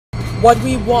what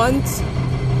we want.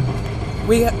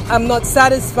 I'm not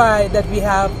satisfied that we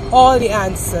have all the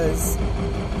answers.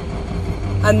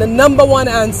 And the number one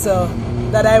answer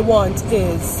that I want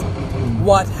is,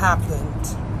 what happened?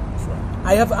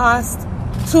 I have asked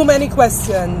too many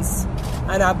questions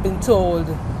and I've been told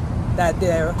that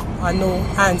there are no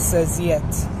answers yet.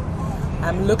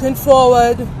 I'm looking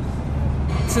forward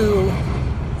to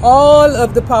all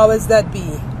of the powers that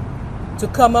be to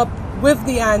come up with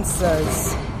the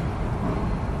answers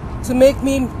to make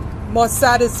me more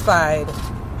satisfied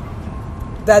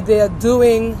that they are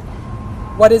doing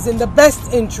what is in the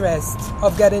best interest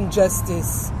of getting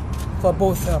justice for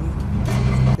both of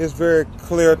them. It's very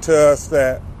clear to us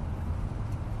that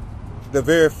the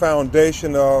very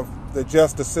foundation of the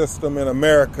justice system in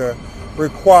America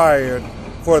required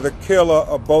for the killer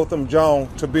of Botham Jean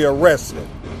to be arrested.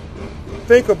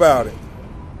 Think about it.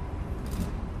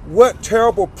 What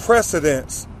terrible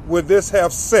precedents would this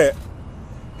have set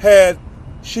had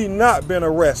she not been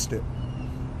arrested?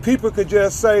 People could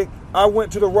just say, I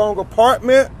went to the wrong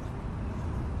apartment,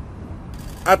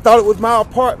 I thought it was my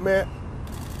apartment,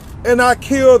 and I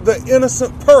killed the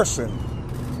innocent person.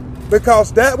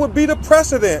 Because that would be the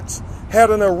precedence had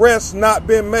an arrest not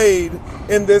been made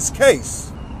in this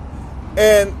case.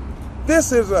 And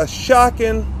this is a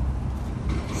shocking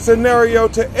scenario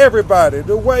to everybody.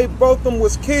 The way Botham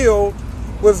was killed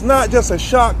was not just a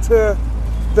shock to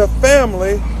the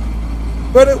family,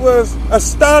 but it was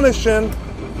astonishing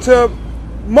to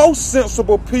most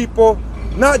sensible people,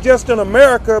 not just in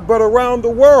America, but around the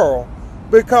world,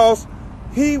 because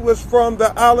he was from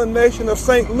the island nation of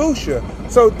St. Lucia.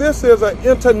 So this is an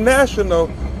international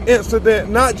incident,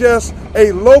 not just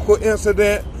a local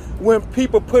incident. When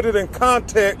people put it in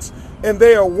context and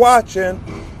they are watching,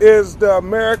 is the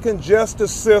American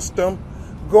justice system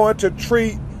going to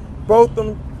treat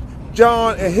Botham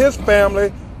Jean and his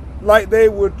family like they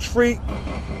would treat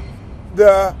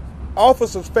the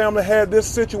officer's family had this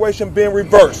situation been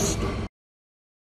reversed?